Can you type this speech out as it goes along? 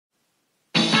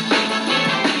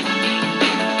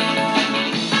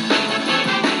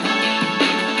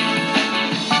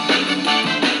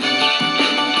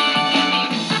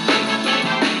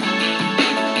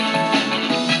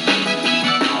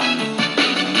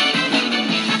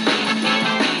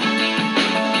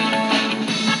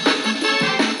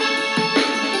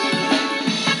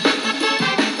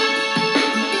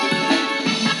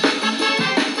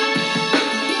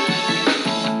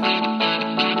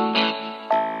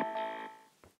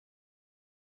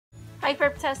Hi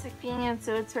Fantastic fans,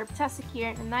 so it's Fantastic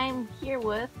here, and I'm here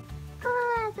with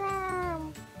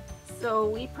Adam. So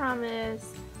we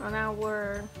promised on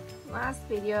our last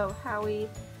video how we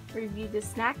reviewed the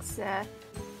snack set.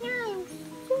 I'm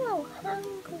so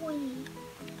hungry.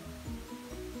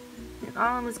 And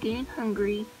Autumn was getting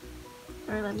hungry.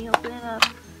 Alright, let me open it up.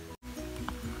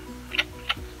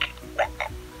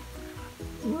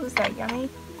 What was that, yummy?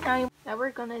 Now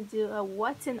we're gonna do a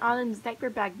what's in Autumn's diaper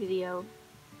bag video.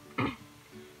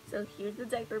 So here's the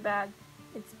diaper bag.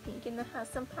 It's pink and it has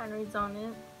some patterns on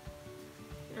it.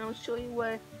 And I'll show you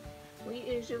what we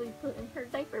usually put in her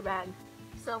diaper bag.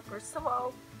 So first of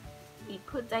all, we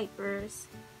put diapers.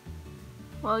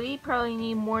 Well, we probably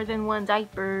need more than one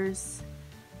diapers.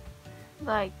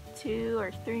 Like 2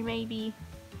 or 3 maybe.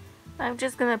 I'm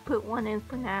just gonna put one in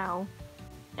for now.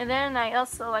 And then I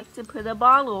also like to put a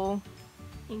bottle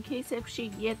in case if she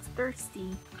gets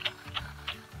thirsty.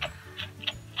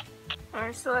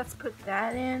 Alright, so let's put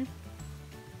that in.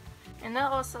 And I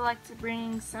also like to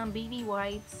bring some baby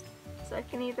wipes so I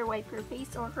can either wipe her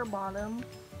face or her bottom.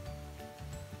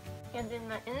 And then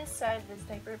the inside of this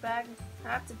diaper bag, I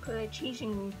have to put a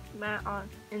changing mat on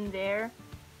in there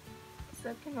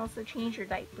so I can also change her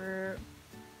diaper.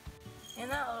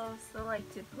 And I also like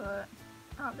to put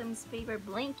Autumn's favorite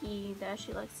blankie that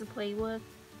she likes to play with.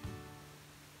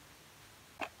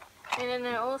 And then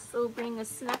I also bring a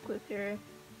snack with her,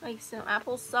 like some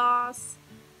applesauce,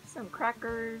 some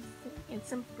crackers, and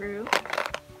some fruit.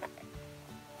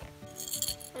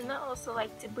 And I also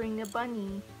like to bring a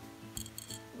bunny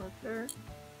with her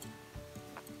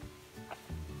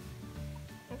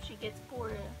if she gets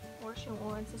bored or she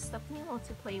wants a stuffed animal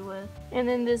to play with. And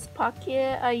in this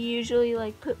pocket, I usually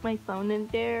like put my phone in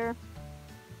there.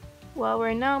 Well,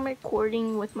 right now I'm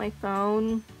recording with my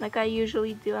phone like I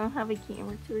usually do. I don't have a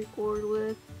camera to record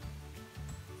with,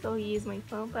 so I use my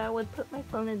phone, but I would put my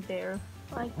phone in there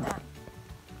like that.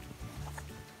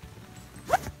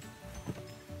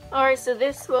 Alright, so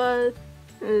this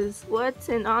is what's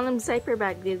in Autumn's diaper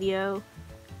bag video.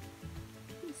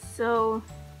 So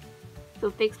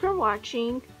thanks for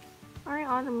watching. Alright,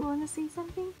 Autumn, you want to say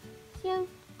something? So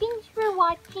thanks for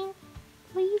watching.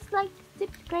 Please like,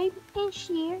 subscribe, and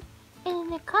share. And in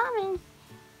the comments,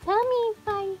 tell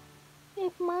me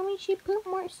if mommy should put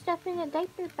more stuff in the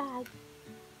diaper bag,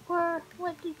 or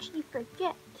what did she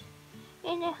forget?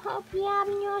 And I hope you have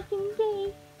an awesome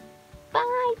day.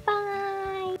 Bye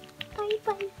bye. Bye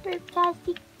bye,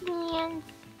 Fantastic fans.